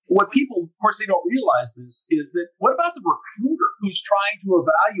what people, of course, they don't realize this, is that what about the recruiter who's trying to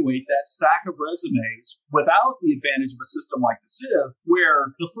evaluate that stack of resumes without the advantage of a system like the Civ,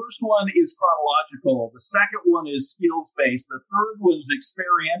 where the first one is chronological, the second one is skills-based, the third one is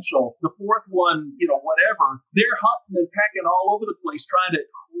experiential, the fourth one, whatever. They're hunting and pecking all over the place trying to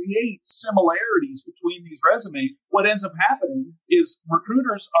create similarities between these resumes. What ends up happening is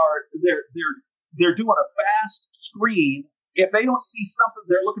recruiters they're doing a fast screen. If they don't see something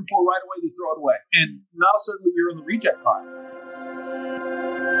they're looking for right away, they throw it away. And now suddenly you're in the reject pile.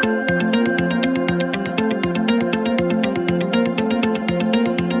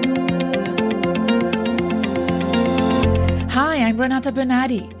 Hi, I'm Renata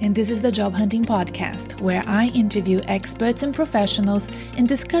Bernardi, and this is the Job Hunting Podcast, where I interview experts and professionals and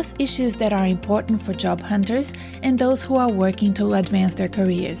discuss issues that are important for job hunters and those who are working to advance their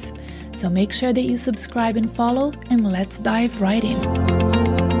careers. So make sure that you subscribe and follow, and let's dive right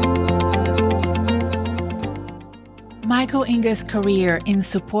in. Michael Yinger's career in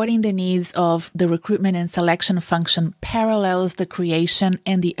supporting the needs of the recruitment and selection function parallels the creation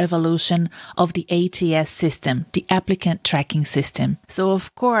and the evolution of the ATS system, the applicant tracking system. So,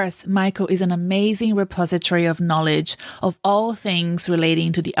 of course, Michael is an amazing repository of knowledge of all things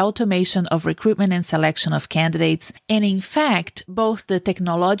relating to the automation of recruitment and selection of candidates, and in fact, both the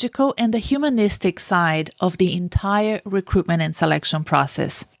technological and the humanistic side of the entire recruitment and selection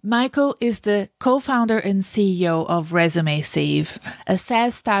process. Michael is the co-founder and CEO of Resume Save, a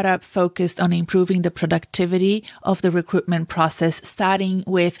SaaS startup focused on improving the productivity of the recruitment process, starting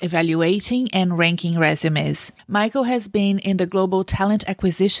with evaluating and ranking resumes. Michael has been in the global talent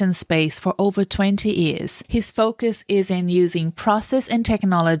acquisition space for over 20 years. His focus is in using process and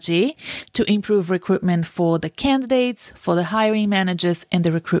technology to improve recruitment for the candidates, for the hiring managers, and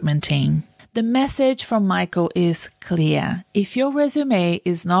the recruitment team. The message from Michael is clear. If your resume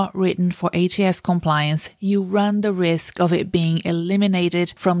is not written for ATS compliance, you run the risk of it being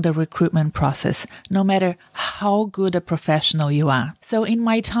eliminated from the recruitment process, no matter how good a professional you are. So in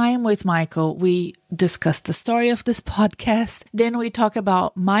my time with Michael, we discussed the story of this podcast. Then we talk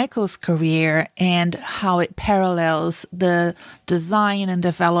about Michael's career and how it parallels the design and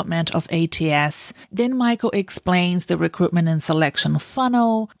development of ATS. Then Michael explains the recruitment and selection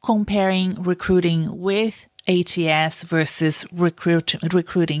funnel, comparing recruiting with ATS versus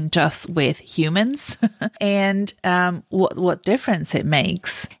recruiting just with humans and what difference it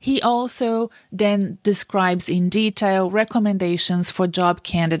makes. He also then describes in detail recommendations for job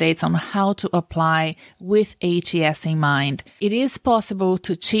candidates on how to apply with ATS in mind. It is possible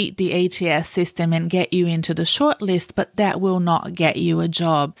to cheat the ATS system and get you into the shortlist, but that will not get you a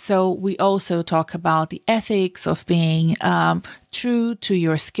job. So we also talk about the ethics of being true to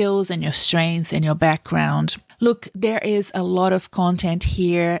your skills and your strengths and your background. Look, there is a lot of content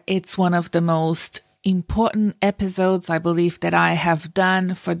here. It's one of the most important episodes, I believe, that I have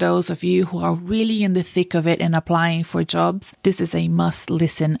done for those of you who are really in the thick of it and applying for jobs. This is a must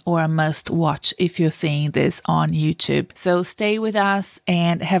listen or a must watch if you're seeing this on YouTube. So stay with us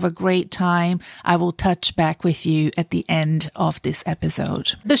and have a great time. I will touch back with you at the end of this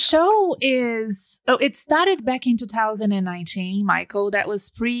episode. The show it started back in 2019, Michael. That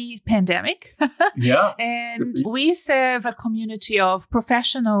was pre-pandemic. Yeah. And we serve a community of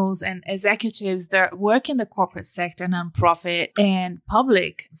professionals and executives that work in the corporate sector, nonprofit, and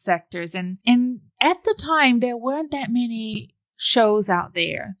public sectors. And at the time, there weren't that many shows out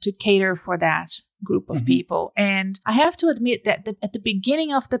there to cater for that group of people. And I have to admit that at the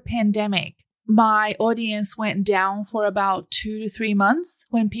beginning of the pandemic, my audience went down for about 2 to 3 months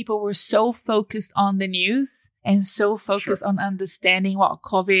when people were so focused on the news and so focused on understanding what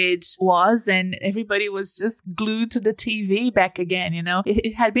COVID was, and everybody was just glued to the TV back again,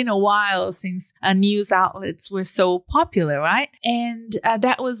 It had been a while since news outlets were so popular, right? And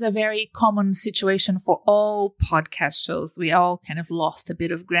that was a very common situation for all podcast shows. We all kind of lost a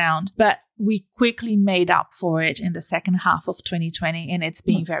bit of ground, but we quickly made up for it in the second half of 2020, and it's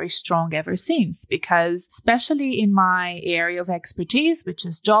been very strong ever since, because especially in my area of expertise, which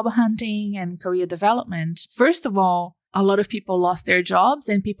is job hunting and career development, first of all, a lot of people lost their jobs,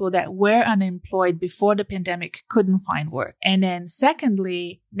 and people that were unemployed before the pandemic couldn't find work. And then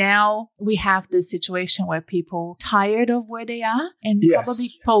secondly, now we have this situation where people tired of where they are and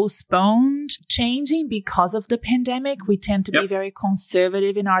probably postponed changing because of the pandemic. We tend to be very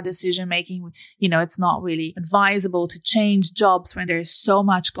conservative in our decision making. It's not really advisable to change jobs when there's so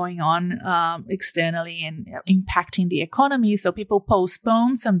much going on externally and impacting the economy. So people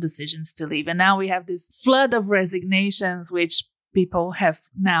postpone some decisions to leave. And now we have this flood of resignations, which people have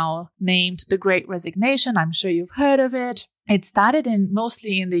now named the Great Resignation. I'm sure you've heard of it. It started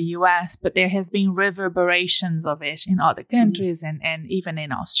mostly in the US, but there has been reverberations of it in other countries and even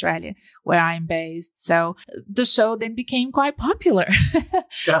in Australia, where I'm based. So the show then became quite popular.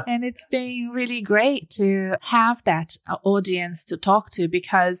 Yeah. And it's been really great to have that audience to talk to,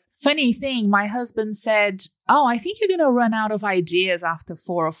 because funny thing, my husband said, "Oh, I think you're going to run out of ideas after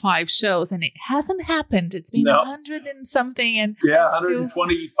 4 or 5 shows." And it hasn't happened. It's been 100 and something. And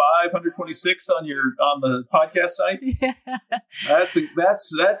 125, 126 on the podcast site. Yeah.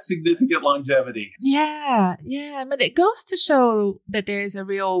 That's significant longevity. Yeah. But it goes to show that there is a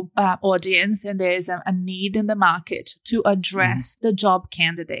real audience and there is a need in the market to address the job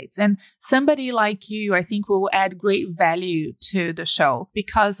candidates. And somebody like you, I think, will add great value to the show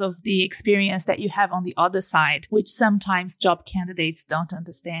because of the experience that you have on the other side, which sometimes job candidates don't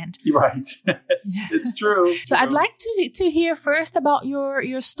understand. Right. It's true. So I'd like to hear first about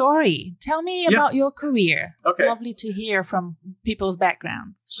your story. Tell me about your career. Okay. Lovely to hear from people's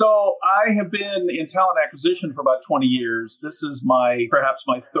backgrounds. So I have been in talent acquisition for about 20 years. This is perhaps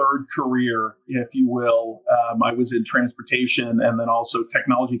my third career, if you will. I was in transportation and then also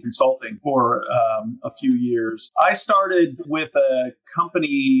technology consulting for a few years. I started with a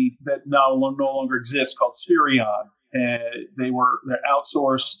company that now no longer exists called Spherion. They're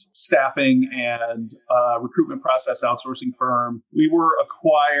outsourced staffing and recruitment process outsourcing firm. We were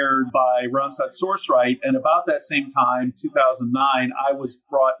acquired by Randstad Sourceright, and about that same time, 2009, I was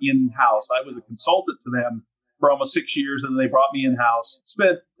brought in-house. I was a consultant to them for almost 6 years, and they brought me in-house.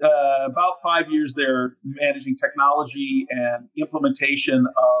 Spent about 5 years there managing technology and implementation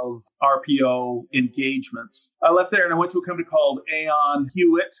of RPO engagements. I left there and I went to a company called Aon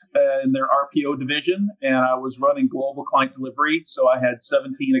Hewitt in their RPO division, and I was running global client delivery. So I had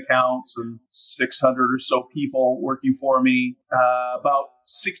 17 accounts and 600 or so people working for me. About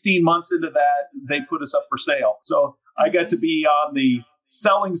 16 months into that, they put us up for sale. So I got to be on the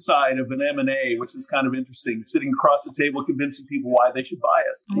selling side of an M&A, which is kind of interesting, sitting across the table, convincing people why they should buy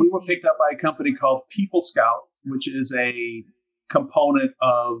us. We were picked up by a company called People Scout, which is a component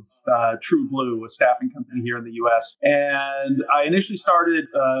of True Blue, a staffing company here in the U.S. And I initially started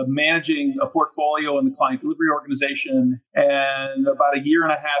managing a portfolio in the client delivery organization. And about a year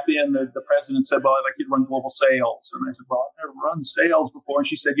and a half in, the president said, "Well, I'd like you to run global sales." And I said, "Well, I've never run sales before." And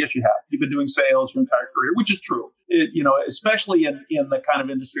she said, "Yes, you have. You've been doing sales your entire career," which is true. Especially in the kind of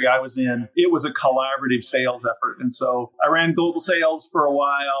industry I was in, it was a collaborative sales effort. And so I ran global sales for a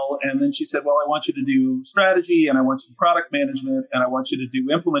while. And then she said, "Well, I want you to do strategy, and I want you to do product management, and I want you to do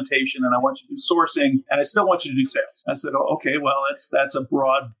implementation, and I want you to do sourcing, and I still want you to do sales." I said, "Oh, okay, well, that's a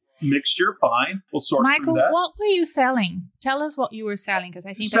broad mixture. Fine. We'll sort Michael, through that." what were you selling? Tell us what you were selling, because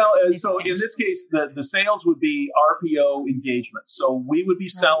I think so in this case, the sales would be RPO engagements. So we would be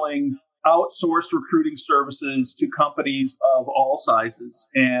selling outsourced recruiting services to companies of all sizes.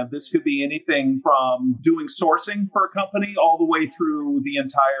 And this could be anything from doing sourcing for a company all the way through the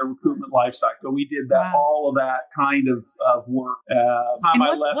entire recruitment lifecycle. So we did that, all of that kind of work.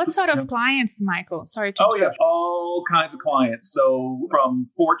 What sort of clients, Michael? Sorry to interrupt. All kinds of clients. So from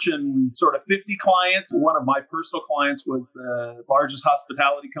Fortune sort of 50 clients, one of my personal clients was the largest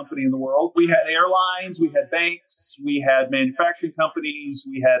hospitality company in the world. We had airlines, we had banks, we had manufacturing companies,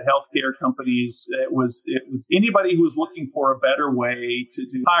 we had healthcare companies. It was anybody who was looking for a better way to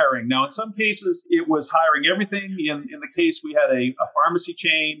do hiring. Now, in some cases, it was hiring everything. In the case, we had a pharmacy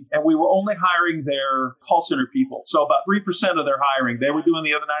chain, and we were only hiring their call center people. So about 3% of their hiring. They were doing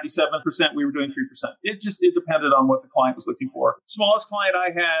the other 97%. We were doing 3%. It depended on what the client was looking for. Smallest client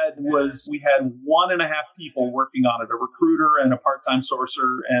I had we had 1.5 people working on it, a recruiter and a part-time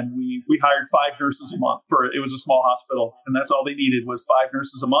sourcer, and we hired 5 nurses a month. It was a small hospital, and that's all they needed was 5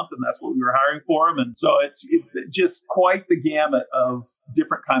 nurses a month, and that's what we were hiring for them. And so it's just quite the gamut of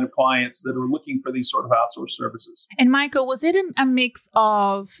different kind of clients that are looking for these sort of outsourced services. And Michael, was it a mix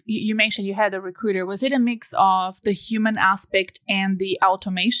of, you mentioned you had a recruiter, was it a mix of the human aspect and the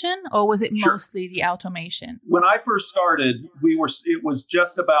automation, or was it mostly the automation? When I first started, it was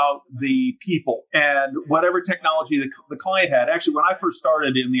just about the people and whatever technology the client had. Actually, when I first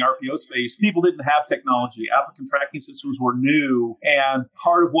started in the RPO space, people didn't have technology. Applicant tracking systems were new. And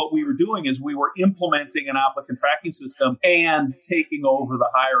part of what we were doing is we were implementing an applicant tracking system and taking over the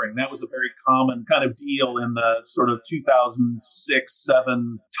hiring. That was a very common kind of deal in the sort of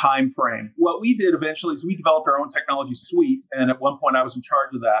 2006-07 timeframe. What we did eventually is we developed our own technology suite. And at one point I was in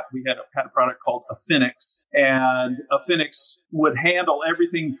charge of that. We had a product called Affinix, and Affinix would handle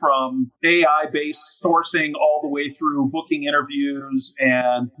everything from AI-based AI-based sourcing all the way through booking interviews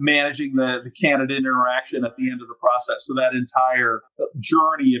and managing the candidate interaction at the end of the process. So that entire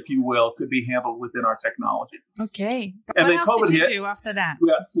journey, if you will, could be handled within our technology. Okay. And what then else COVID did you hit. do after that?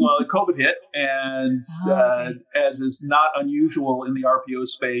 COVID hit, and as is not unusual in the RPO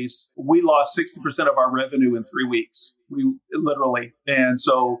space, we lost 60% of our revenue in 3 weeks. We literally. And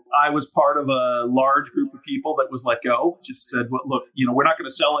so I was part of a large group of people that was let go, just said, well, look, we're not going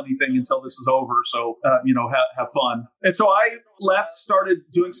to sell anything until this is over. So, have fun. And so I left, started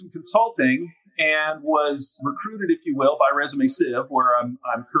doing some consulting, and was recruited, if you will, by Resume Civ, where I'm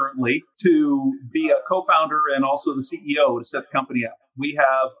currently, to be a co-founder and also the CEO to set the company up. We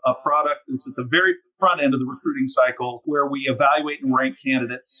have a product that's at the very front end of the recruiting cycle where we evaluate and rank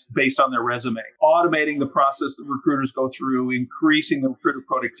candidates based on their resume, automating the process that recruiters go through, increasing the recruiter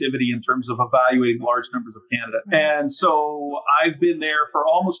productivity in terms of evaluating large numbers of candidates. And so I've been there for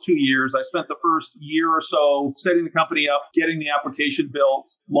almost 2 years. I spent the first year or so setting the company up, getting the application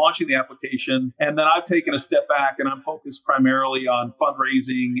built, launching the application. And then I've taken a step back and I'm focused primarily on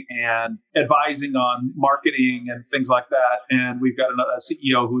fundraising and advising on marketing and things like that. And we've got a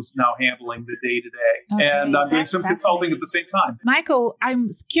CEO who's now handling the day-to-day. Okay, and I'm doing some consulting at the same time. Michael,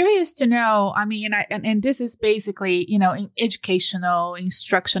 I'm curious to know, and this is basically, educational,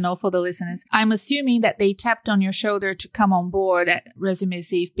 instructional for the listeners. I'm assuming that they tapped on your shoulder to come on board at Resume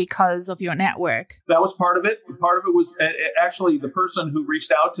Civ because of your network. That was part of it. Part of it was actually the person who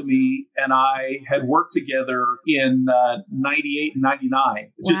reached out to me and I had worked together in 98 and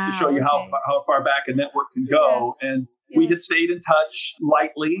 99, just to show you how far back a network can go. Yes. And we had stayed in touch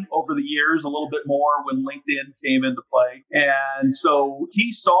lightly over the years, a little bit more when LinkedIn came into play. And so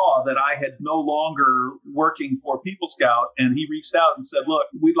he saw that I had no longer working for People Scout, and he reached out and said, look,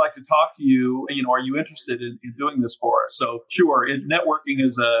 we'd like to talk to you. Are you interested in doing this for us? So sure, networking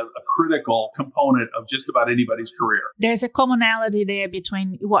is a critical component of just about anybody's career. There's a commonality there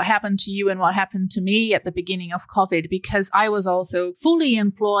between what happened to you and what happened to me at the beginning of COVID, because I was also fully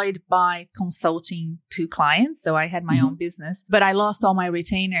employed by consulting to clients. So I had my own business, but I lost all my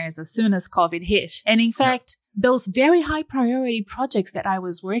retainers as soon as COVID hit. And in fact, those very high priority projects that I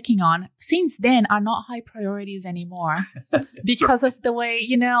was working on since then are not high priorities anymore because of the way,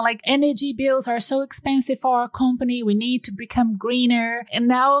 energy bills are so expensive for our company. We need to become greener. And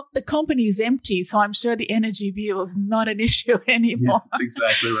now the company is empty. So I'm sure the energy bill is not an issue anymore. Yeah, that's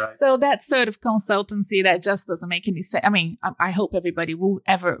exactly right. So that sort of consultancy that just doesn't make any sense. I hope everybody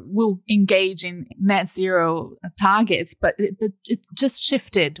will engage in net zero targets, but it just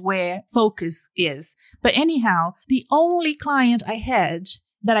shifted where focus is. But anyhow, the only client I had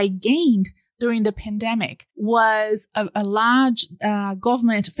that I gained during the pandemic was a large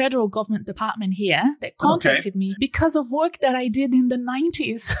federal government department here that contacted me because of work that I did in the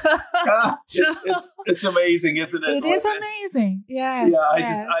 90s. It's amazing, isn't it? It is amazing. Yes. Yeah,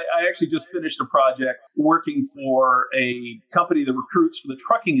 I actually just finished a project working for a company that recruits for the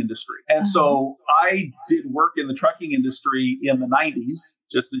trucking industry. And so I did work in the trucking industry in the 90s,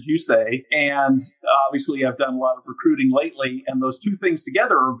 just as you say. And obviously, I've done a lot of recruiting lately. And those two things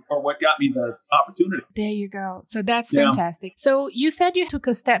together are what got me the opportunity. There you go. So that's fantastic. So you said you took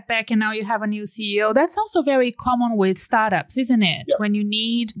a step back and now you have a new CEO. That's also very common with startups, isn't it? Yep. When you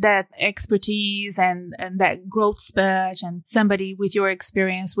need that expertise and that growth spurt, and somebody with your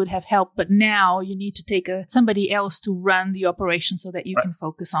experience would have helped. But now you need to take somebody else to run the operation so that you can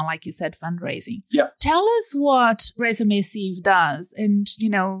focus on, like you said, fundraising. Yeah. Tell us what Resume Civ does and,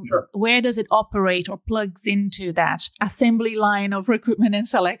 where does it operate or plugs into that assembly line of recruitment and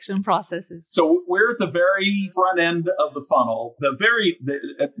selection processes? So we're at the very front end of the funnel,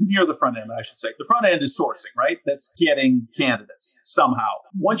 near the front end, I should say. The front end is sourcing, right? That's getting candidates somehow.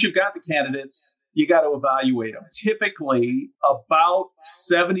 Once you've got the candidates, you got to evaluate them. Typically, about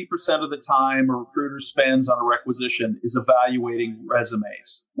 70% of the time a recruiter spends on a requisition is evaluating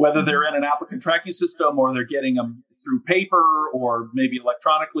resumes, whether they're in an applicant tracking system or they're getting them through paper or maybe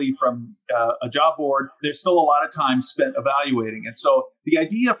electronically from a job board. There's still a lot of time spent evaluating. And so the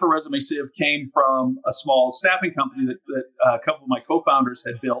idea for Resume Civ came from a small staffing company that a couple of my co-founders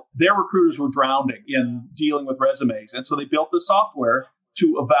had built. Their recruiters were drowning in dealing with resumes. And so they built the software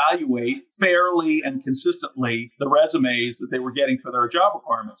to evaluate fairly and consistently the resumes that they were getting for their job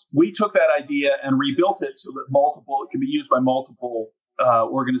requirements. We took that idea and rebuilt it so that it can be used by multiple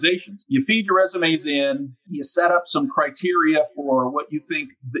organizations. You feed your resumes in, you set up some criteria for what you think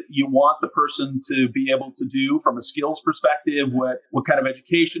that you want the person to be able to do from a skills perspective, what kind of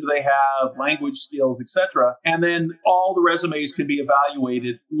education do they have, language skills, etc. And then all the resumes can be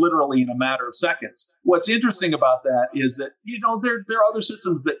evaluated literally in a matter of seconds. What's interesting about that is that, there are other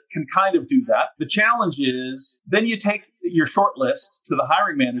systems that can kind of do that. The challenge is then you take your shortlist to the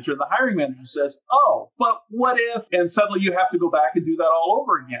hiring manager, and the hiring manager says, oh, but what if, and suddenly you have to go back and do that all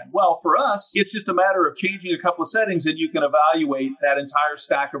over again. Well, for us, it's just a matter of changing a couple of settings and you can evaluate that entire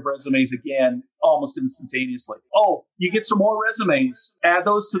stack of resumes again almost instantaneously. Oh, you get some more resumes, add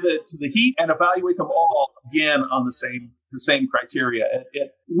those to the heap and evaluate them all again on the same criteria.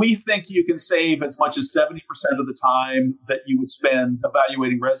 We think you can save as much as 70% of the time that you would spend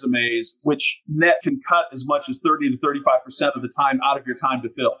evaluating resumes, which net can cut as much as 30 to 35% of the time out of your time to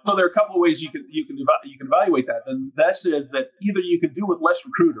fill. So there are a couple of ways you can evaluate that. And that says that either you can do with less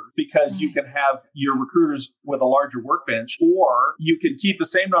recruiters because you can have your recruiters with a larger workbench, or you can keep the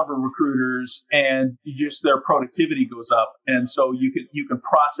same number of recruiters and just their productivity goes up. And so you can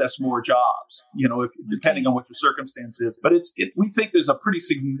process more jobs, depending on what your circumstance is. But we think there's a pretty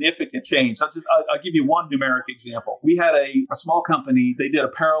significant change. I'll give you one numeric example. We had a small company. They did a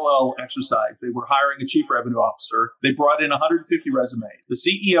parallel exercise. They were hiring a chief revenue officer. They brought in 150 resumes. The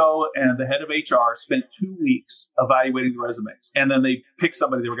CEO and the head of HR spent 2 weeks evaluating the resumes, and then they picked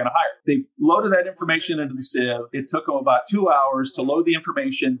somebody they were going to hire. They loaded that information into the sieve. It took them about 2 hours to load the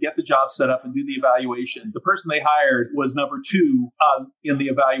information, get the job set up, and do the evaluation. The person they hired was number 2 in the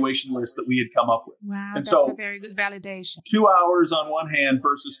evaluation list that we had come up with. Wow, and that's so a very good validation. 2 hours on one hand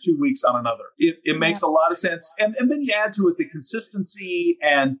versus 2 weeks on another. It makes a lot of sense. And then you add to it the consistency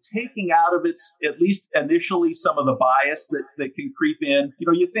and taking out of it, at least initially, some of the bias that can creep in.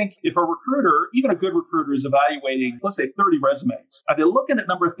 You think if a recruiter, even a good recruiter, is evaluating, let's say 30 resumes, are they looking at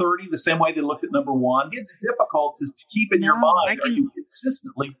number 30 the same way they looked at number 1? It's difficult to keep in your mind, are you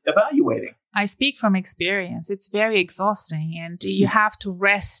consistently evaluating? I speak from experience. It's very exhausting, and you have to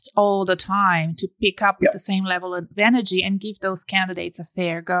rest all the time to pick up with the same level of energy and give those candidates a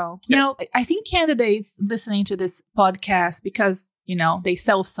fair go. Now, I think candidates listening to this podcast, because they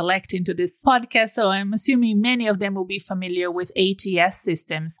self-select into this podcast, so I'm assuming many of them will be familiar with ATS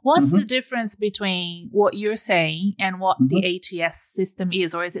systems. What's the difference between what you're saying and what the ATS system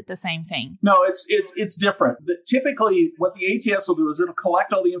is, or is it the same thing? No, it's different. Typically, what the ATS will do is it'll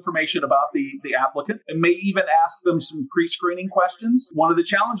collect all the information about the applicant and may even ask them some pre-screening questions. One of the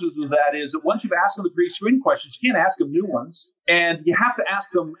challenges with that is that once you've asked them the pre-screening questions, you can't ask them new ones. And you have to ask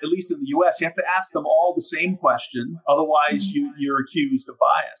them, at least in the US, you have to ask them all the same question. Otherwise, you're accused of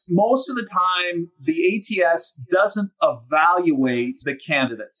bias. Most of the time, the ATS doesn't evaluate the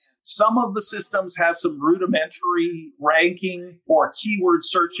candidates. Some of the systems have some rudimentary ranking or keyword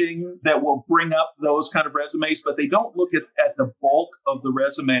searching that will bring up those kind of resumes, but they don't look at the bulk of the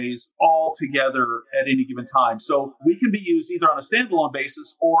resumes all together at any given time. So we can be used either on a standalone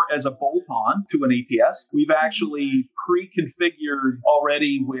basis or as a bolt-on to an ATS. We've actually pre-configured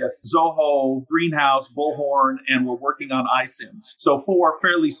already with Zoho, Greenhouse, Bullhorn, and we're working on iSIMS. So 4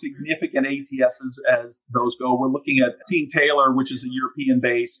 fairly significant ATSs as those go. We're looking at Team Taylor, which is a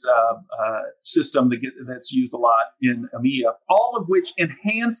European-based system that's used a lot in EMEA, all of which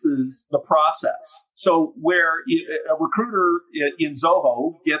enhances the process. So where a recruiter in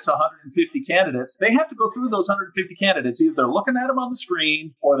Zoho gets 150 candidates, they have to go through those 150 candidates. Either they're looking at them on the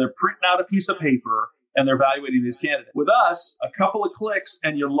screen or they're printing out a piece of paper and they're evaluating these candidates. With us, a couple of clicks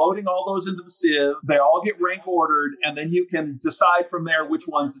and you're loading all those into the sieve. They all get rank ordered, and then you can decide from there which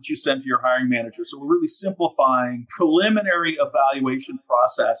ones that you send to your hiring manager. So we're really simplifying preliminary evaluation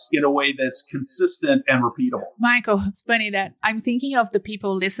process in a way that's consistent and repeatable. Michael, it's funny that I'm thinking of the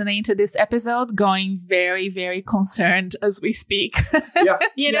people listening to this episode going very, very concerned as we speak.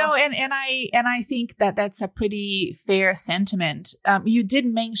 You know, and I think that that's a pretty fair sentiment. You did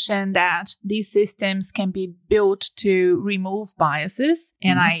mention that these systems can be built to remove biases,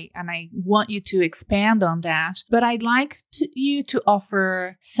 and I want you to expand on that. But I'd like you to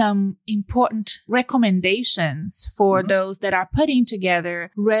offer some important recommendations for those that are putting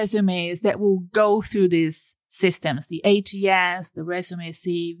together resumes that will go through these systems, the ATS, the resume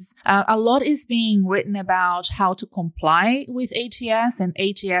sieves. A lot is being written about how to comply with ATS, and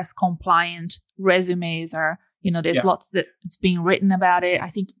ATS compliant resumes are, there's lots that's being written about it. I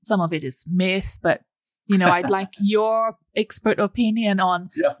think some of it is myth, but I'd like your expert opinion on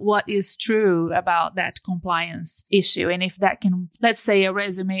what is true about that compliance issue. And if that can, let's say a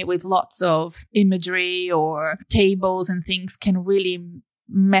resume with lots of imagery or tables and things can really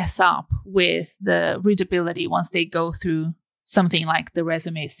mess up with the readability once they go through something like the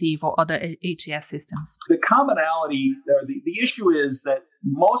resume sieve or other ATS systems? The commonality, or the issue is that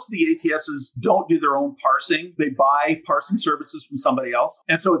most of the ATSs don't do their own parsing. They buy parsing services from somebody else.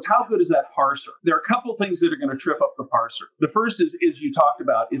 And so it's how good is that parser? There are a couple of things that are going to trip up the parser. The first is you talked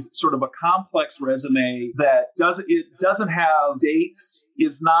about, is sort of a complex resume that doesn't have dates,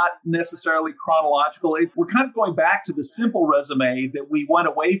 is not necessarily chronological. We're kind of going back to the simple resume that we went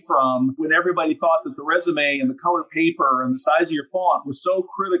away from when everybody thought that the resume and the color paper and the size of your font was so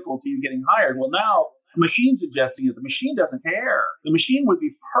critical to you getting hired. Well, now the machine's ingesting it. The machine doesn't care. The machine would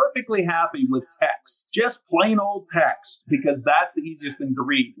be perfectly happy with text, just plain old text, because that's the easiest thing to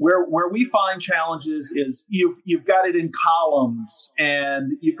read. Where we find challenges is you've got it in columns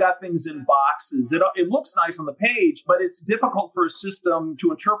and you've got things in boxes. It looks nice on the page, but it's difficult for a system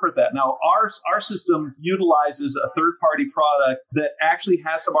to interpret that. Now, our system utilizes a third-party product that actually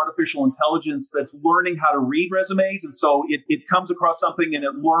has some artificial intelligence that's learning how to read resumes. And so it comes across something and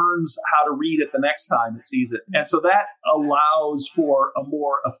it learns how to read it the next time it sees it. And so that allows for a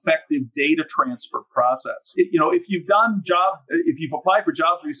more effective data transfer process. If you've applied for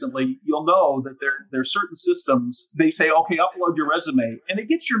jobs recently, you'll know that there's certain systems, they say, okay, upload your resume, and it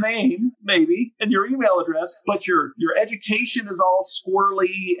gets your name, maybe, and your email address, but your education is all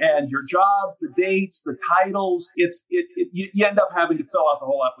squirrely, and your jobs, the dates, the titles, you end up having to fill out the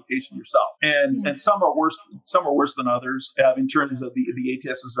whole application yourself. And some are worse than others in terms of the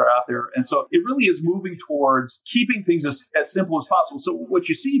ATSs that are out there. And so it really is moving towards keeping things as simple as possible. So what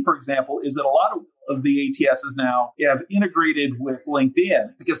you see, for example, is that a lot of the ATSs now have integrated with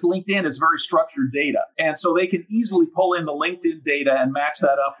LinkedIn, because LinkedIn is very structured data. And so they can easily pull in the LinkedIn data and match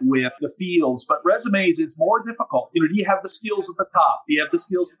that up with the fields. But resumes, it's more difficult. Do you have the skills at the top? Do you have the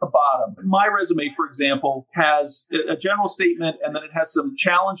skills at the bottom? My resume, for example, has a general statement, and then it has some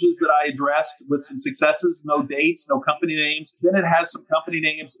challenges that I addressed with some successes, no dates, no company names. Then it has some company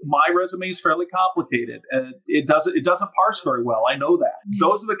names. My resume is fairly complicated, and it doesn't parse very well. I know that. Yeah.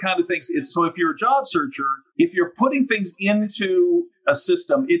 Those are the kind of things. So if you're a job searcher, if you're putting things into a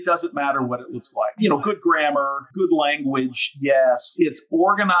system, it doesn't matter what it looks like. Good grammar, good language, yes. It's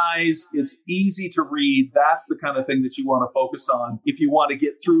organized, it's easy to read. That's the kind of thing that you want to focus on if you want to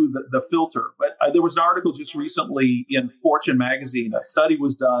get through the filter. But there was an article just recently in Fortune magazine. A study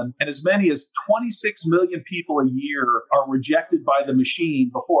was done, and as many as 26 million people a year are rejected by the machine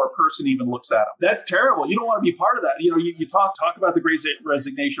before a person even looks at them. That's terrible. You don't want to be part of that. You talk about the great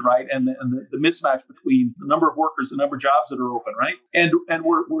resignation, right? And the mismatch between the number of workers, the number of jobs that are open, right? And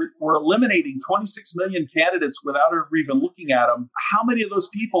we're eliminating 26 million candidates without ever even looking at them. How many of those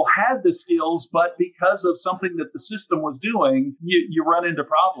people had the skills, but because of something that the system was doing, you run into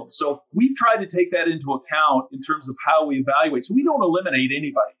problems? So we've tried to take that into account in terms of how we evaluate. So we don't eliminate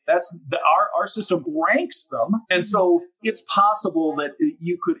anybody. Our system ranks them. And so it's possible that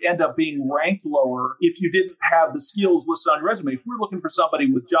you could end up being ranked lower if you didn't have the skills listed on your resume. If we're looking for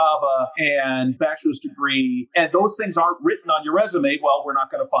somebody with Java and bachelor's degree, and those things aren't written on your resume, well, we're not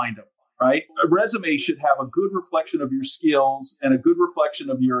going to find them. Right? A resume should have a good reflection of your skills and a good reflection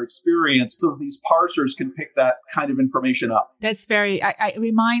of your experience so that these parsers can pick that kind of information up. That's it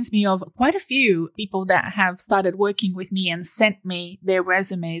reminds me of quite a few people that have started working with me and sent me their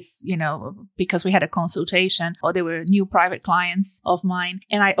resumes, because we had a consultation, or they were new private clients of mine.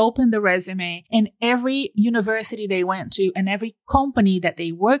 And I opened the resume, and every university they went to and every company that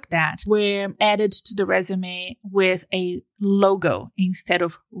they worked at were added to the resume with a logo instead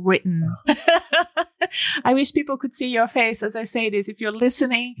of written. I wish people could see your face as I say this. If you're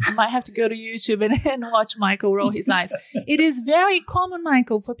listening, you might have to go to YouTube and watch Michael roll his eyes. It is very common,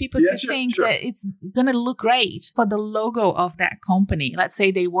 Michael, for people to think that it's going to look great for the logo of that company. Let's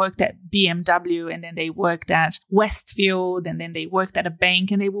say they worked at BMW, and then they worked at Westfield, and then they worked at a bank,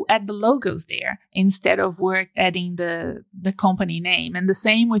 and they will add the logos there instead of adding the company name. And the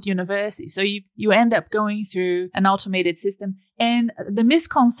same with universities. So you end up going through an automated system. And the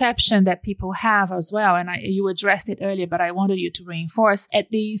misconception that people have as well, and you addressed it earlier, but I wanted you to reinforce,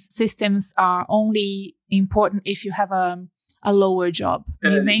 these systems are only important if you have a lower job.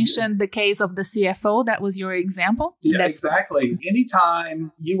 You mentioned the case of the CFO. That was your example. Yeah, exactly.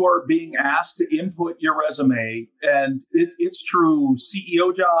 Anytime you are being asked to input your resume, and it's true,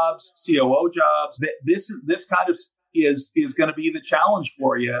 CEO jobs, COO jobs, this kind of is going to be the challenge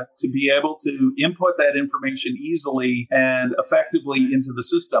for you to be able to input that information easily and effectively into the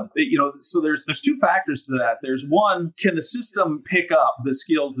system. So there's two factors to that. There's one, can the system pick up the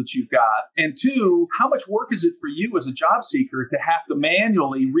skills that you've got? And two, how much work is it for you as a job seeker to have to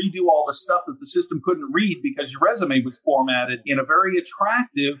manually redo all the stuff that the system couldn't read because your resume was formatted in a very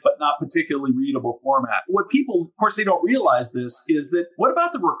attractive but not particularly readable format? What people, of course, they don't realize this is that what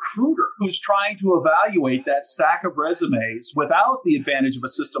about the recruiter who's trying to evaluate that stack of resumes without the advantage of a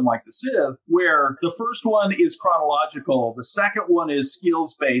system like the Civ, where the first one is chronological, the second one is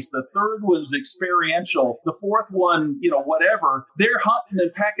skills-based, the third one is experiential, the fourth one, whatever. They're hunting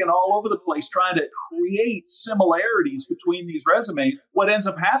and pecking all over the place trying to create similarities between these resumes. What ends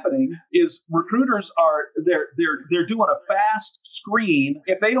up happening is recruiters they're doing a fast screen.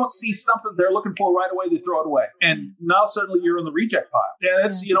 If they don't see something they're looking for right away, they throw it away. And now suddenly you're in the reject pile. And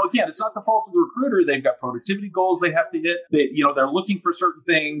it's, again, it's not the fault of the recruiter. They've got productivity goals they have to hit. They're looking for certain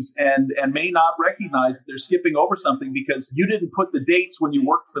things and may not recognize that they're skipping over something because you didn't put the dates when you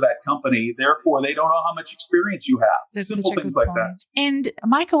worked for that company. Therefore, they don't know how much experience you have. That's simple things like that. And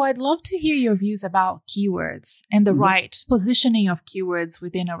Michael, I'd love to hear your views about keywords and the right positioning of keywords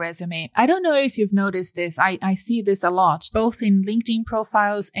within a resume. I don't know if you've noticed this. I see this a lot, both in LinkedIn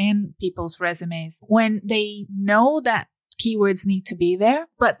profiles and people's resumes. When they know that keywords need to be there,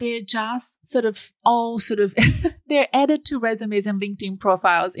 but they're just they're added to resumes and LinkedIn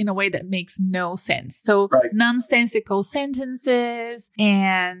profiles in a way that makes no sense. So nonsensical sentences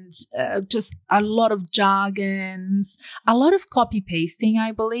and just a lot of jargons, a lot of copy pasting,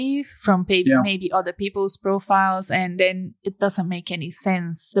 I believe, from maybe other people's profiles. And then it doesn't make any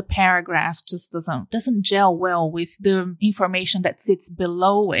sense. The paragraph just doesn't gel well with the information that sits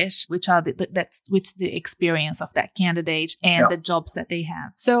below it, which are the experience of that candidate and the jobs that they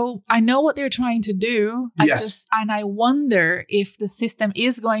have. So I know what they're trying to do. I wonder if the system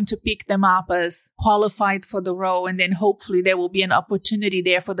is going to pick them up as qualified for the role, and then hopefully there will be an opportunity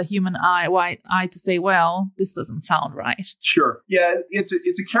there for the human eye to say, well, this doesn't sound right. Sure. Yeah, it's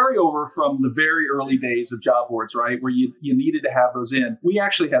a carryover from the very early days of job boards, right, where you needed to have those in. We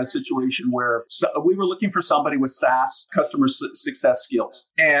actually had a situation where we were looking for somebody with SaaS customer success skills,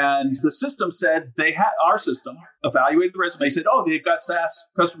 and the system said our system evaluated the resume, said, oh, they've got SaaS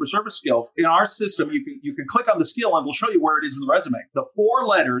customer service skills. In our system, you can click on the skill and we'll show you where it is in the resume. The 4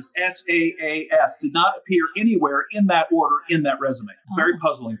 letters, SAAS, did not appear anywhere in that order in that resume. Very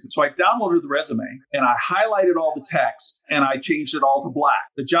puzzling. So I downloaded the resume and I highlighted all the text and I changed it all to black.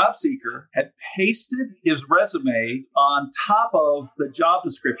 The job seeker had pasted his resume on top of the job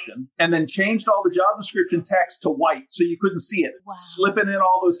description and then changed all the job description text to white so you couldn't see it, slipping in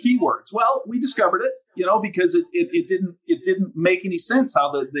all those keywords. Well, we discovered it, because it didn't make any sense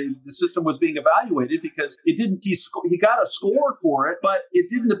how the system was being evaluated, because he got a score for it, but it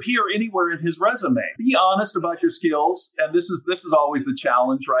didn't appear anywhere in his resume. Be honest about your skills. And this is always the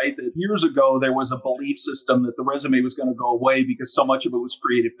challenge, right? That years ago, there was a belief system that the resume was going to go away because so much of it was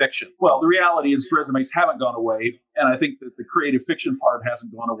creative fiction. Well, the reality is resumes haven't gone away. And I think that the creative fiction part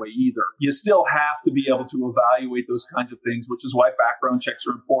hasn't gone away either. You still have to be able to evaluate those kinds of things, which is why background checks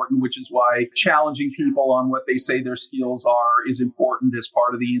are important, which is why challenging people on what they say their skills are is important as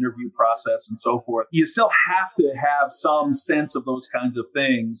part of the interview process and so forth. You still have to have some sense of those kinds of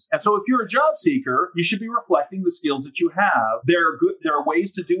things. And so if you're a job seeker, you should be reflecting the skills that you have. There are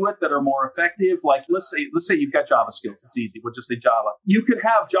ways to do it that are more effective. Like let's say you've got Java skills. It's easy. We'll just say Java. You could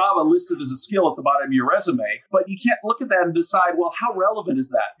have Java listed as a skill at the bottom of your resume, but you can't look at that and decide, well, how relevant is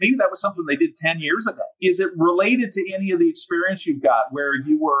that? Maybe that was something they did 10 years ago. Is it related to any of the experience you've got where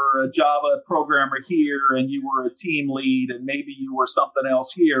you were a Java programmer here and you were a team lead and maybe you were something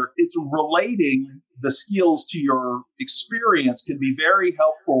else here? It's relating the skills to your experience can be very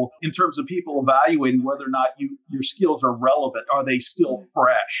helpful in terms of people evaluating whether or not your skills are relevant. Are they still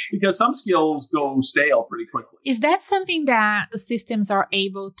fresh? Because some skills go stale pretty quickly. Is that something that the systems are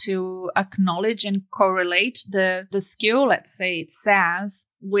able to acknowledge and correlate the skill, let's say it's SaaS,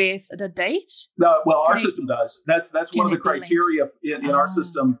 with the date? Our system does. That's one of the criteria in our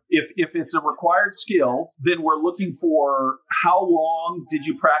system. If it's a required skill, then we're looking for how long did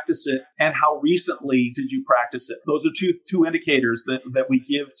you practice it and how recently did you practice it. Those are two indicators that we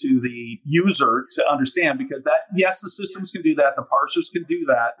give to the user to understand, because yes, the systems can do that. The parsers can do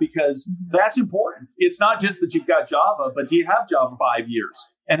that, because that's important. It's not just that you've got Java, but do you have Java 5 years?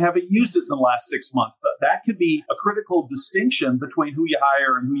 And haven't used it in the last 6 months? That could be a critical distinction between who you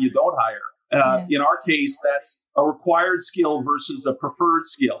hire and who you don't hire. In our case, that's a required skill versus a preferred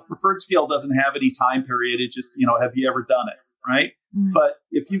skill. Preferred skill doesn't have any time period. It's just, have you ever done it, right? But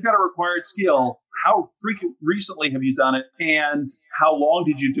if you've got a required skill, how recently have you done it, and how long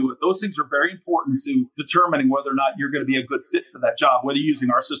did you do it? Those things are very important to determining whether or not you're going to be a good fit for that job, whether you're using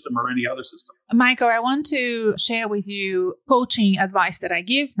our system or any other system. Michael, I want to share with you coaching advice that I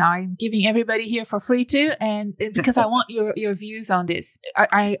give. Now, I'm giving everybody here for free too, and because I want your views on this.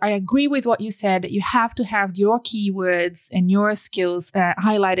 I agree with what you said, that you have to have your keywords and your skills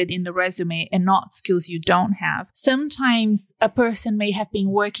highlighted in the resume and not skills you don't have. Sometimes a person may have been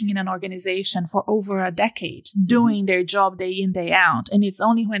working in an organization for over a decade, doing their job day in, day out. And it's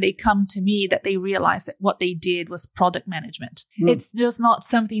only when they come to me that they realize that what they did was product management. It's just not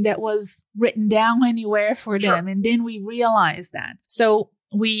something that was written down anywhere for them. And then we realize that. So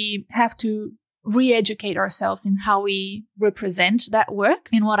we have to re-educate ourselves in how we represent that work.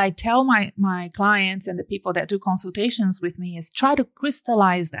 And what I tell my clients and the people that do consultations with me is try to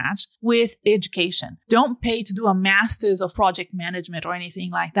crystallize that with education. Don't pay to do a master's of project management or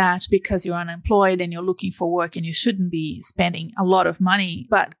anything like that because you're unemployed and you're looking for work and you shouldn't be spending a lot of money,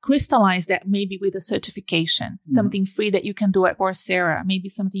 but crystallize that maybe with a certification, something free that you can do at Coursera, maybe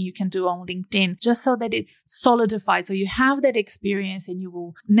something you can do on LinkedIn, just so that it's solidified. So you have that experience and you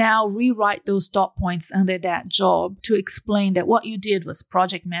will now rewrite those dot points under that job to explain that what you did was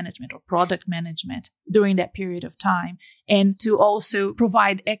project management or product management during that period of time, and to also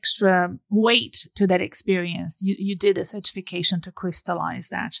provide extra weight to that experience. You did a certification to crystallize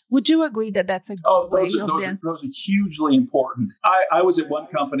that. Would you agree that that's a good way of doing? Those are hugely important. I was at one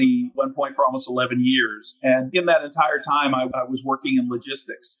company one point for almost 11 years, and in that entire time, I was working in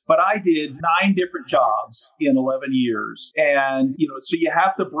logistics. But I did 9 different jobs in 11 years, and so you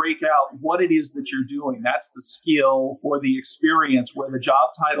have to break out what it is that you're doing. That's the skill or the experience, where the job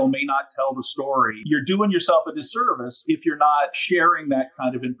title may not tell the story. You're doing yourself a disservice if you're not sharing that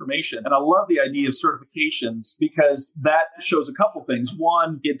kind of information. And I love the idea of certifications because that shows a couple things.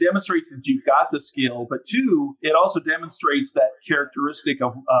 One, it demonstrates that you've got the skill, but 2, it also demonstrates that characteristic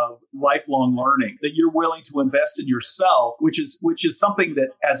of lifelong learning, that you're willing to invest in yourself, which is something that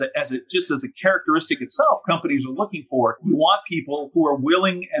as a characteristic itself, companies are looking for. You want people who are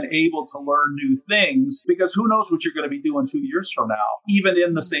willing and able to learn new things, because who knows what you're going to be doing 2 years from now, even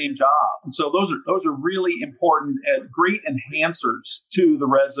in the same job. And so those are really important and great enhancers to the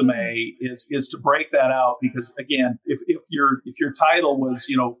resume is to break that out, because again, if your title was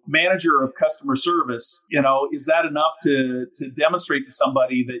manager of customer service, is that enough to demonstrate to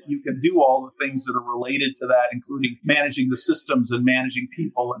somebody that you can do all the things that are related to that, including managing the systems and managing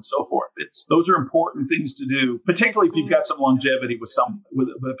people and so forth? Those are important things to do, particularly if you've got some longevity with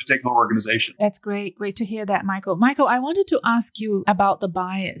a particular organization. That's great. Great to hear that, Michael. Michael, I wanted to ask you about the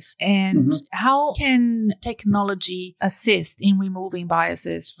bias and how can technology assist in removing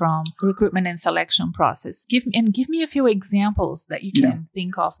biases from the recruitment and selection process? Give me a few examples that you can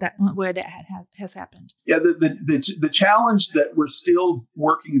think of where that has happened. Yeah, the challenge that we're still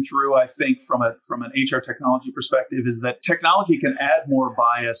working through, I think, from an HR technology perspective, is that technology can add more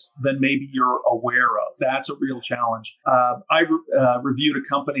bias than maybe you're aware of. That's a real challenge. I reviewed a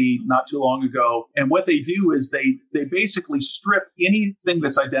company not too long ago, and what they do is they basically strip anything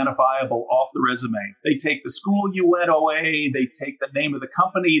that's identifiable off the resume. They take the school you went away, they take the name of the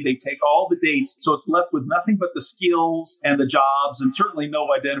company, they take all the dates, so it's left with nothing but the skills and the jobs, and certainly no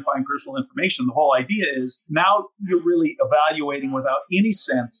identifying personal information. The whole idea is now you're really evaluating without any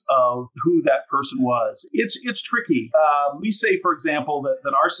sense of who that person was. It's tricky. We say, for example,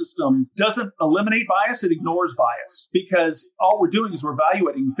 that our system doesn't eliminate bias, it ignores bias, because all we're doing is we're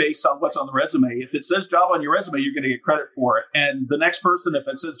evaluating based on what's on the resume. If it says job on your resume, you're going to get credit for it. And the next person, if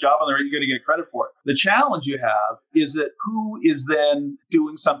it says job on there, you're going to get credit for it. The challenge you have is that who is then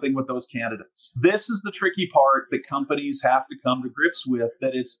doing something with those candidates? This is the tricky part that companies have to come to grips with,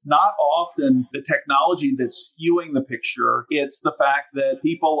 that it's not often the technology that's skewing the picture. It's the fact that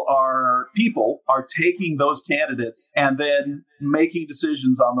people are taking those candidates and then making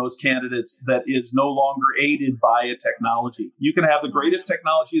decisions on those candidates that is no longer aided by a technology. You can have the greatest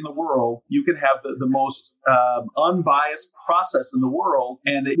technology in the world. You can have the most unbiased process in the world.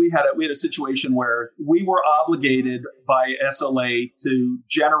 And we had a situation where we were obligated by SLA to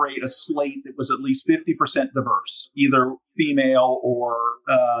generate a slate that was at least 50% diverse, either female or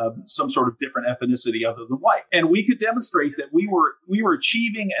some sort of different ethnicity other than white. And we could demonstrate that we were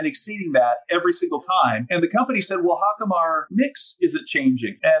achieving and exceeding that every single time. And the company said, well, how come our mix isn't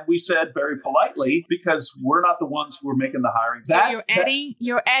changing? And we said very politely, because we're not the ones who are making the hiring. So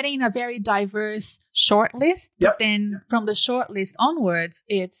you're adding a very diverse shortlist, but then from the shortlist onwards,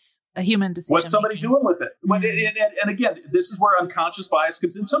 it's a human decision. What's somebody doing with it? And again, this is where unconscious bias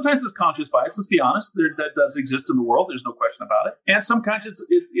comes in. Sometimes it's conscious bias, let's be honest. That does exist in the world. There's no question about it. And sometimes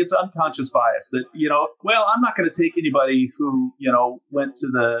it's unconscious bias that, well, I'm not going to take anybody who, went to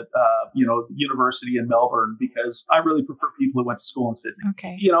the, university in Melbourne because I really prefer people who went to school in Sydney.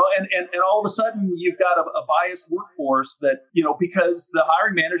 Okay. And all of a sudden you've got a biased workforce that, because the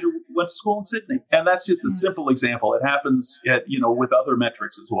hiring manager went to school in Sydney. And that's just a simple example. It happens with other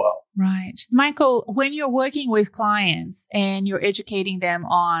metrics as well. Right. Michael, when you're working with clients and you're educating them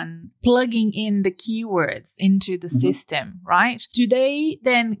on plugging in the keywords into the system, right? Do they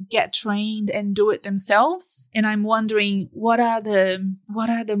then get trained and do it themselves? And I'm wondering, what are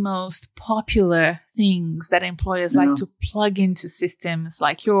the most popular things that employers like to plug into systems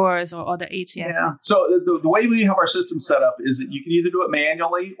like yours or other ATS systems? So the way we have our system set up is that you can either do it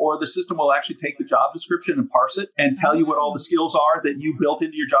manually, or the system will actually take the job description and parse it and tell you what all the skills are that you built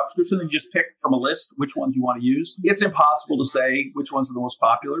into your job description, and just pick from a list which ones you want to use. It's impossible to say which ones are the most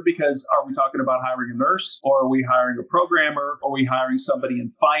popular, because are we talking about hiring a nurse, or are we hiring a programmer, or are we hiring somebody in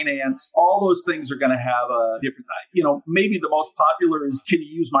finance? All those things are going to have a different, maybe the most popular is, can you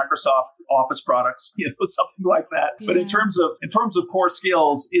use Microsoft Office products, something like that. Yeah. But in terms of core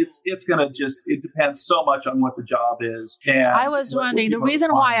skills, it's going to it depends so much on what the job is. And I was wondering, the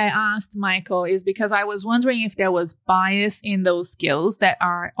reason why I asked Michael is because I was wondering if there was bias in those skills that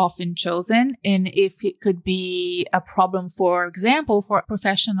are often chosen, and if it could be a problem, for example, for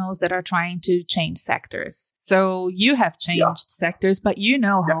professionals that are trying to change sectors. So you have changed sectors, but you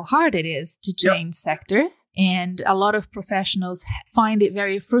know how hard it is to change sectors. And a lot of professionals find it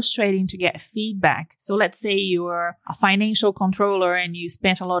very frustrating to get feedback. So let's say you're a financial controller and you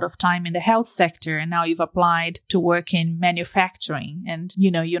spent a lot of time in the health sector, and now you've applied to work in manufacturing, and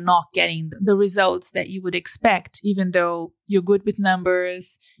you're not getting the results that you would expect, even though you're good with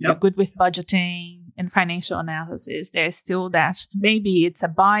numbers, you're good with budgeting and financial analysis. There's still that. Maybe it's a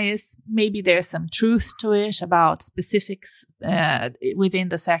bias. Maybe there's some truth to it about specifics within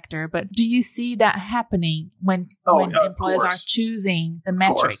the sector. But do you see that happening when employers are choosing the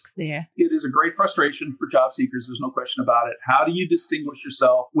metrics there? It is a great frustration for job seekers. There's no question about it. How do you distinguish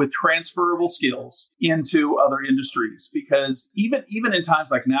yourself with transferable skills into other industries? Because even in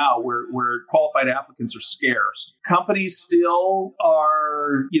times like now, where qualified applicants are scarce, companies still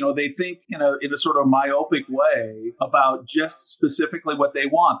are, they think in a sort of myopic way about just specifically what they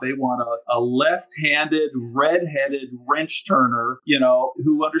want. They want a left-handed, red-headed wrench turner,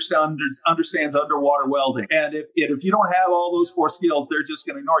 who understands underwater welding. And if you don't have all those four skills, they're just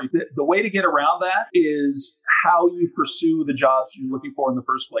going to ignore you. The way to get around that is how you pursue the jobs you're looking for in the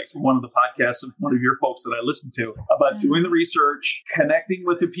first place. One of the podcasts of one of your folks that I listened to about doing the research, connecting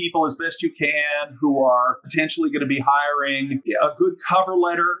with the people as best you can who are potentially going to be hiring. A good cover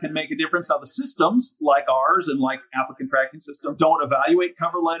letter can make a difference. Now, the systems like ours and like applicant tracking system don't evaluate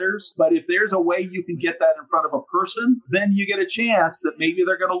cover letters, but if there's a way you can get that in front of a person, then you get a chance that maybe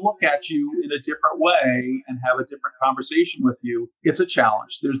they're going to look at you in a different way and have a different conversation with you. It's a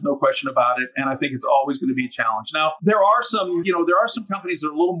challenge. There's no question about it. And I think it's always going to be a challenge. Now, there are some companies that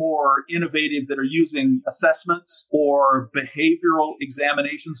are a little more innovative that are using assessments or behavioral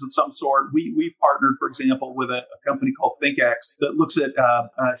examinations of some sort. We've partnered, for example, with a company called ThinkX that looks at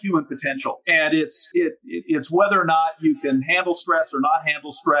human potential. And it's whether or not you can handle stress or not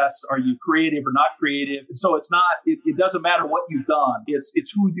handle stress. Are you creative or not creative? And so it doesn't matter what you've done.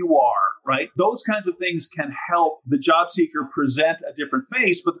 It's who you are, right? Those kinds of things can help the job seeker present a different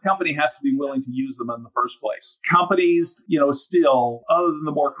face, but the company has to be willing to use them in the first place. Companies, still, other than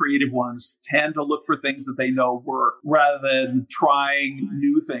the more creative ones, tend to look for things that they know work rather than trying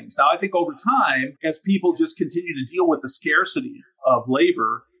new things. Now, I think over time, as people just continue to deal with the scarcity of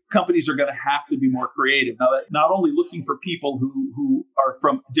labor, companies are going to have to be more creative. Now, not only looking for people who are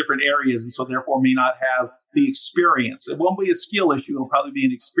from different areas and so therefore may not have the experience. It won't be a skill issue. It'll probably be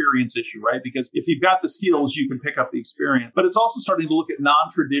an experience issue, right? Because if you've got the skills, you can pick up the experience. But it's also starting to look at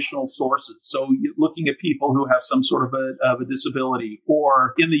non-traditional sources. So looking at people who have some sort of a disability.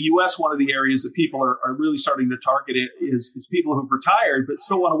 Or in the U.S., one of the areas that people are really starting to target is people who've retired but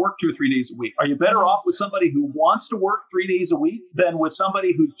still want to work 2 or 3 days a week. Are you better off with somebody who wants to work 3 days a week than with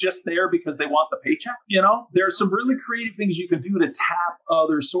somebody who's just there because they want the paycheck? There are some really creative things you can do to tap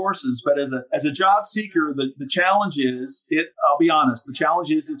other sources. But as a job seeker, the challenge is, I'll be honest, the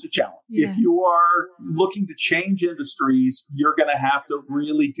challenge is it's a challenge. Yes. If you are looking to change industries, you're going to have to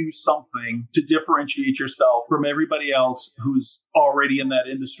really do something to differentiate yourself from everybody else who's already in that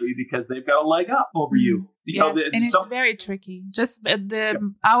industry because they've got a leg up over you. It's very tricky. Just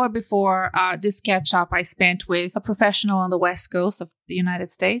the hour before this catch up, I spent with a professional on the West Coast of the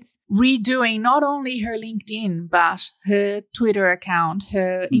United States, redoing not only her LinkedIn, but her Twitter account,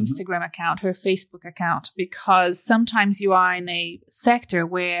 her Instagram account, her Facebook account, because sometimes you are in a sector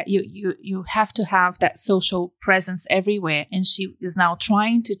where you have to have that social presence everywhere. And she is now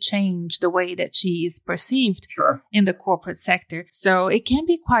trying to change the way that she is perceived in the corporate sector. So it can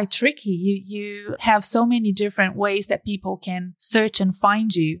be quite tricky. You have so many different ways that people can search and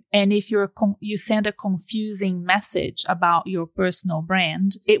find you. And if you send a confusing message about your personal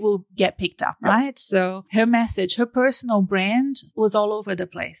brand, it will get picked up, right? So her message, her personal brand was all over the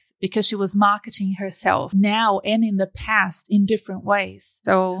place because she was marketing herself now and in the past in different ways.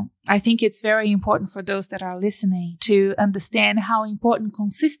 So I think it's very important for those that are listening to understand how important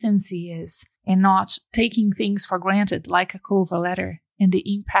consistency is and not taking things for granted like a cover letter and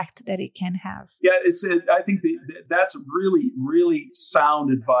the impact that it can have. Yeah, I think that's really, really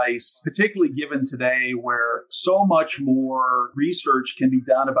sound advice, particularly given today where so much more research can be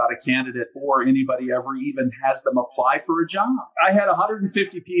done about a candidate before anybody ever even has them apply for a job. I had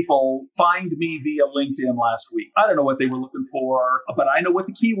 150 people find me via LinkedIn last week. I don't know what they were looking for, but I know what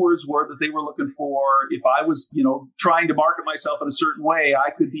the keywords were that they were looking for. If I was, trying to market myself in a certain way, I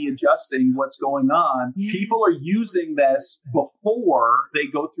could be adjusting what's going on. Yeah. People are using this before they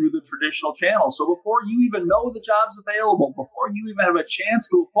go through the traditional channels. So before you even know the job's available, before you even have a chance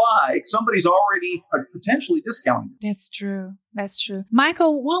to apply, somebody's already potentially discounting. That's true. That's true.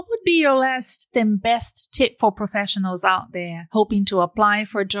 Michael, what would be your last and best tip for professionals out there hoping to apply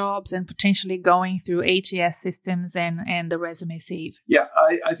for jobs and potentially going through ATS systems and the resume sieve? Yeah,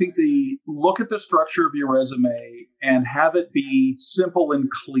 I think look at the structure of your resume and have it be simple and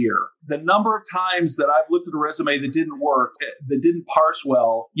clear. The number of times that I've looked at a resume that didn't work, that didn't parse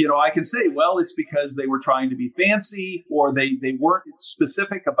well, I can say, well, it's because they were trying to be fancy or they weren't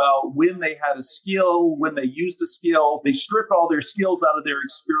specific about when they had a skill, when they used a skill. They stripped all their skills out of their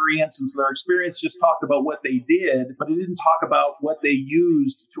experience. And so their experience just talked about what they did, but it didn't talk about what they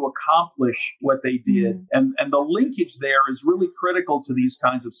used to accomplish what they did. And the linkage there is really critical to these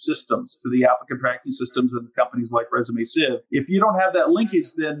kinds of systems, to the applicant tracking systems and companies like Resume Sieve. If you don't have that linkage,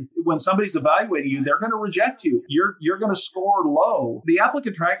 then when somebody's evaluating you, they're going to reject you. You're going to score low. The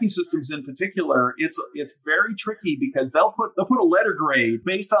applicant tracking systems in particular, it's very tricky because they'll put a letter grade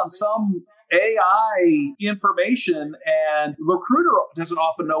based on some AI information, and the recruiter doesn't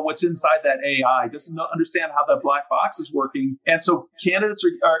often know what's inside that AI, doesn't understand how that black box is working. And so candidates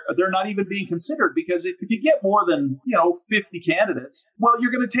they're not even being considered, because if you get more than 50 candidates, well,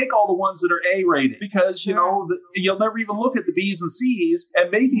 you're going to take all the ones that are A rated, because you'll never even look at the B's and C's,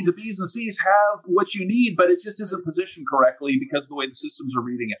 and maybe the B's and C's have what you need, but it just isn't positioned correctly because of the way the systems are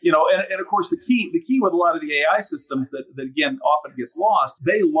reading it. And of course the key with a lot of the AI systems that again often gets lost,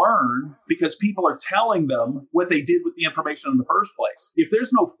 they learn because people are telling them what they did with the information in the first place. If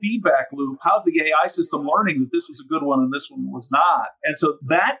there's no feedback loop, how's the AI system learning that this was a good one and this one was not? And so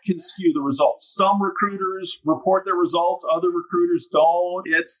that can skew the results. Some recruiters report their results, other recruiters don't.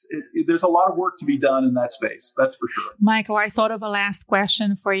 There's a lot of work to be done in that space. That's for sure. Michael, I thought of a last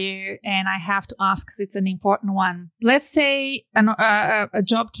question for you, and I have to ask because it's an important one. Let's say a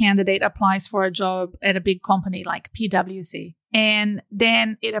job candidate applies for a job at a big company like PwC. And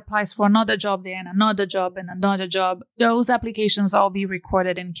then it applies for another job there and another job and another job. Those applications all be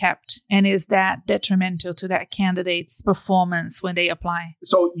recorded and kept. And is that detrimental to that candidate's performance when they apply?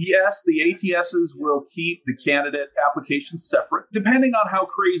 So yes, the ATSs will keep the candidate applications separate, depending on how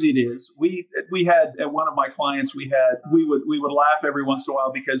crazy it is. We had at one of my clients, we would laugh every once in a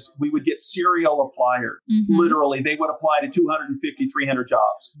while because we would get serial appliers. Literally, they would apply to 250, 300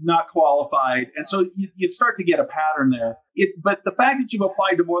 jobs, not qualified. And so you'd start to get a pattern there. But the fact that you've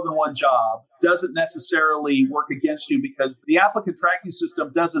applied to more than one job doesn't necessarily work against you, because the applicant tracking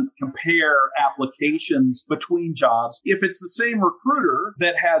system doesn't compare applications between jobs. If it's the same recruiter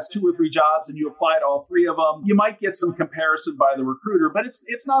that has 2 or 3 jobs and you apply to all 3 of them, you might get some comparison by the recruiter, but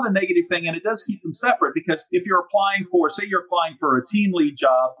it's not a negative thing, and it does keep them separate, because if you're applying for a team lead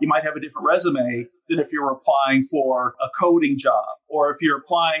job, you might have a different resume than if you're applying for a coding job, or if you're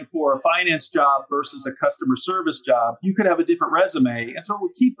applying for a finance job versus a customer service job, you could have a different resume. And so it will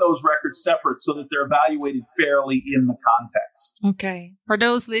keep those records separate so that they're evaluated fairly in the context. Okay. For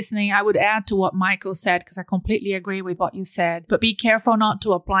those listening, I would add to what Michael said, because I completely agree with what you said. But be careful not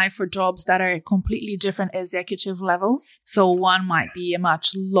to apply for jobs that are completely different executive levels. So one might be a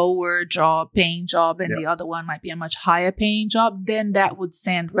much lower paying job, and the other one might be a much higher paying job. Then that would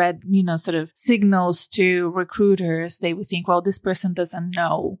send red, sort of signals signals to recruiters, they would think, well, this person doesn't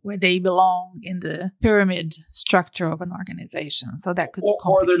know where they belong in the pyramid structure of an organization. So that could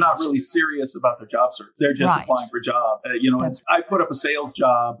or they're not really serious about their job search. They're just applying for a job. I put up a sales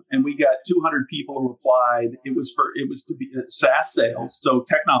job and we got 200 people who applied. It was to be SaaS sales, so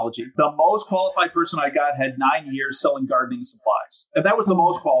technology. The most qualified person I got had 9 years selling gardening supplies. And that was the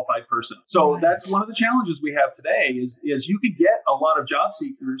most qualified person. So that's one of the challenges we have today is you can get a lot of job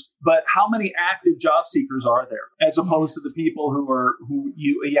seekers, but how many active job seekers are there as opposed to the people who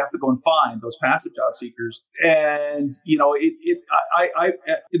you have to go and find, those passive job seekers. And, I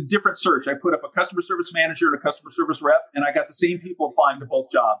in different search, I put up a customer service manager and a customer service rep, and I got the same people applying to both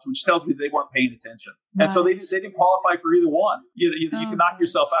jobs, which tells me they weren't paying attention. And so they didn't qualify for either one. You can knock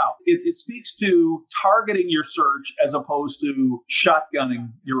yourself out. It speaks to targeting your search as opposed to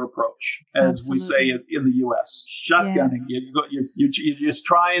shotgunning your approach, as we say in the U.S. Shotgunning. Yes. You're just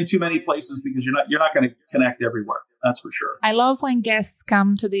trying too many places because you're not going to connect everywhere. That's for sure. I love when guests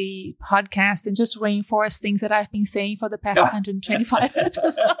come to the podcast and just reinforce things that I've been saying for the past 125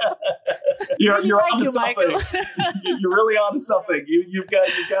 episodes. You're onto something. You're really onto something. You've got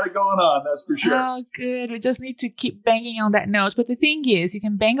it going on. That's for sure. Oh, good. We just need to keep banging on that note. But the thing is, you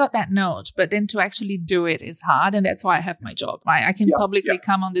can bang on that note, but then to actually do it is hard. And that's why I have my job. Right? I can publicly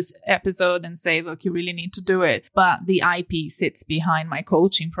come on this episode and say, look, you really need to do it. But the IP sits behind my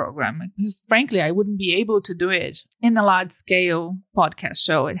coaching program. Because frankly, I wouldn't be able to do it in a large scale podcast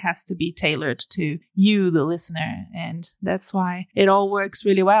show. It has to be tailored to you, the listener. And that's why it all works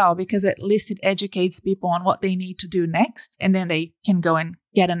really well, because at least it educates people on what they need to do next. And then they can go and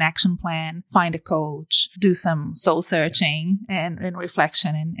get an action plan, find a coach, do some soul searching and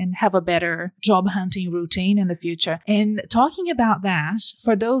reflection and have a better job hunting routine in the future. And talking about that,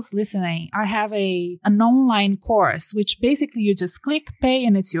 for those listening, I have an online course, which basically you just click, pay,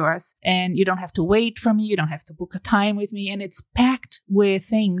 and it's yours. And you don't have to wait for me. You don't have to book a time with me. And it's packed with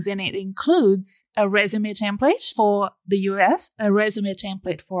things. And it includes a resume template for the US, a resume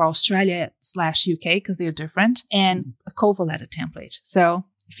template for Australia/UK, because they're different, and a cover letter template. So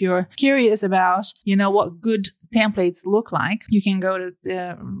if you're curious about, what good templates look like, you can go to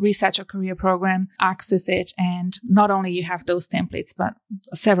the Reset Your Career program, access it, and not only you have those templates, but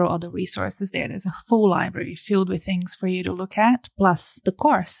several other resources there. There's a full library filled with things for you to look at, plus the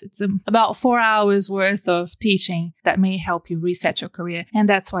course. It's about 4 hours worth of teaching that may help you reset your career, and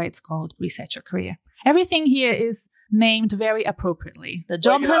that's why it's called Reset Your Career. Everything here is named very appropriately. The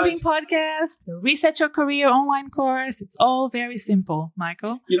Job Hunting Podcast, the Reset Your Career online course. It's all very simple,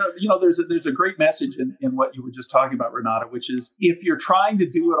 Michael. There's a great message in what you were just talking about, Renata, which is if you're trying to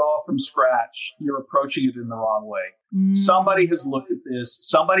do it all from scratch, you're approaching it in the wrong way. Somebody has looked at this.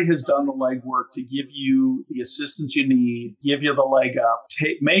 Somebody has done the legwork to give you the assistance you need, give you the leg up.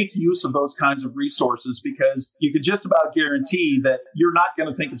 Make use of those kinds of resources, because you can just about guarantee that you're not going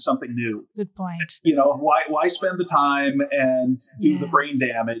to think of something new. Good point. Why spend the time and do the brain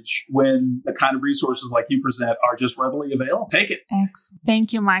damage when the kind of resources like you present are just readily available? Take it. Excellent.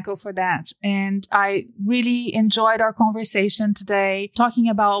 Thank you, Michael, for that. And I really enjoyed our conversation today, talking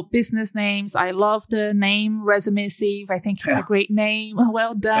about business names. I love the name Resume. I think it's a great name.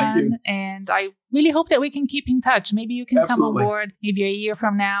 Well done. And I really hope that we can keep in touch. Maybe you can come on board maybe a year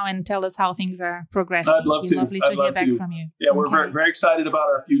from now and tell us how things are progressing. I'd love to. Lovely to hear back from you. Yeah, we're very, very excited about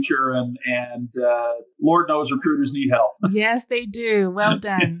our future, and Lord knows recruiters need help. Yes, they do. Well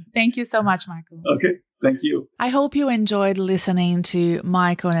done. Thank you so much, Michael. Okay. Thank you. I hope you enjoyed listening to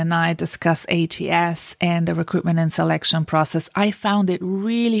Michael and I discuss ATS and the recruitment and selection process. I found it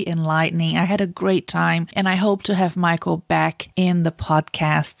really enlightening. I had a great time, and I hope to have Michael back in the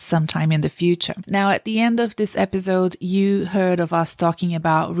podcast sometime in the future. Now, at the end of this episode, you heard of us talking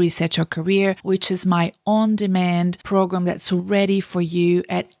about Reset Your Career, which is my on-demand program that's ready for you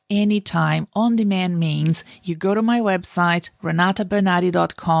at any time. On demand means you go to my website,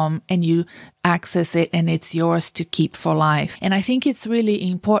 renatabernardi.com, and you access it, and it's yours to keep for life. And I think it's really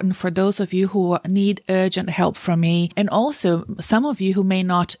important for those of you who need urgent help from me, and also some of you who may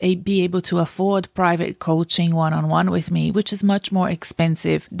not be able to afford private coaching one-on-one with me, which is much more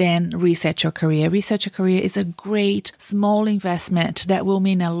expensive than Reset Your Career. Reset Your Career is a great small investment that will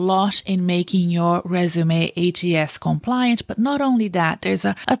mean a lot in making your resume ATS compliant. But not only that, there's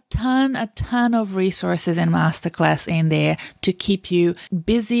a ton of resources and masterclass in there to keep you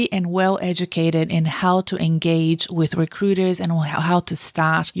busy and well educated in how to engage with recruiters and how to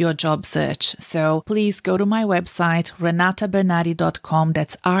start your job search. So please go to my website, renatabernardi.com.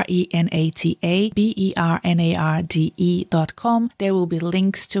 That's RENATABERNARDE.com. There will be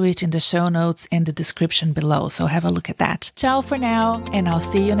links to it in the show notes and the description below. So have a look at that. Ciao for now, and I'll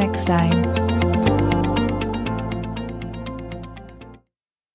see you next time.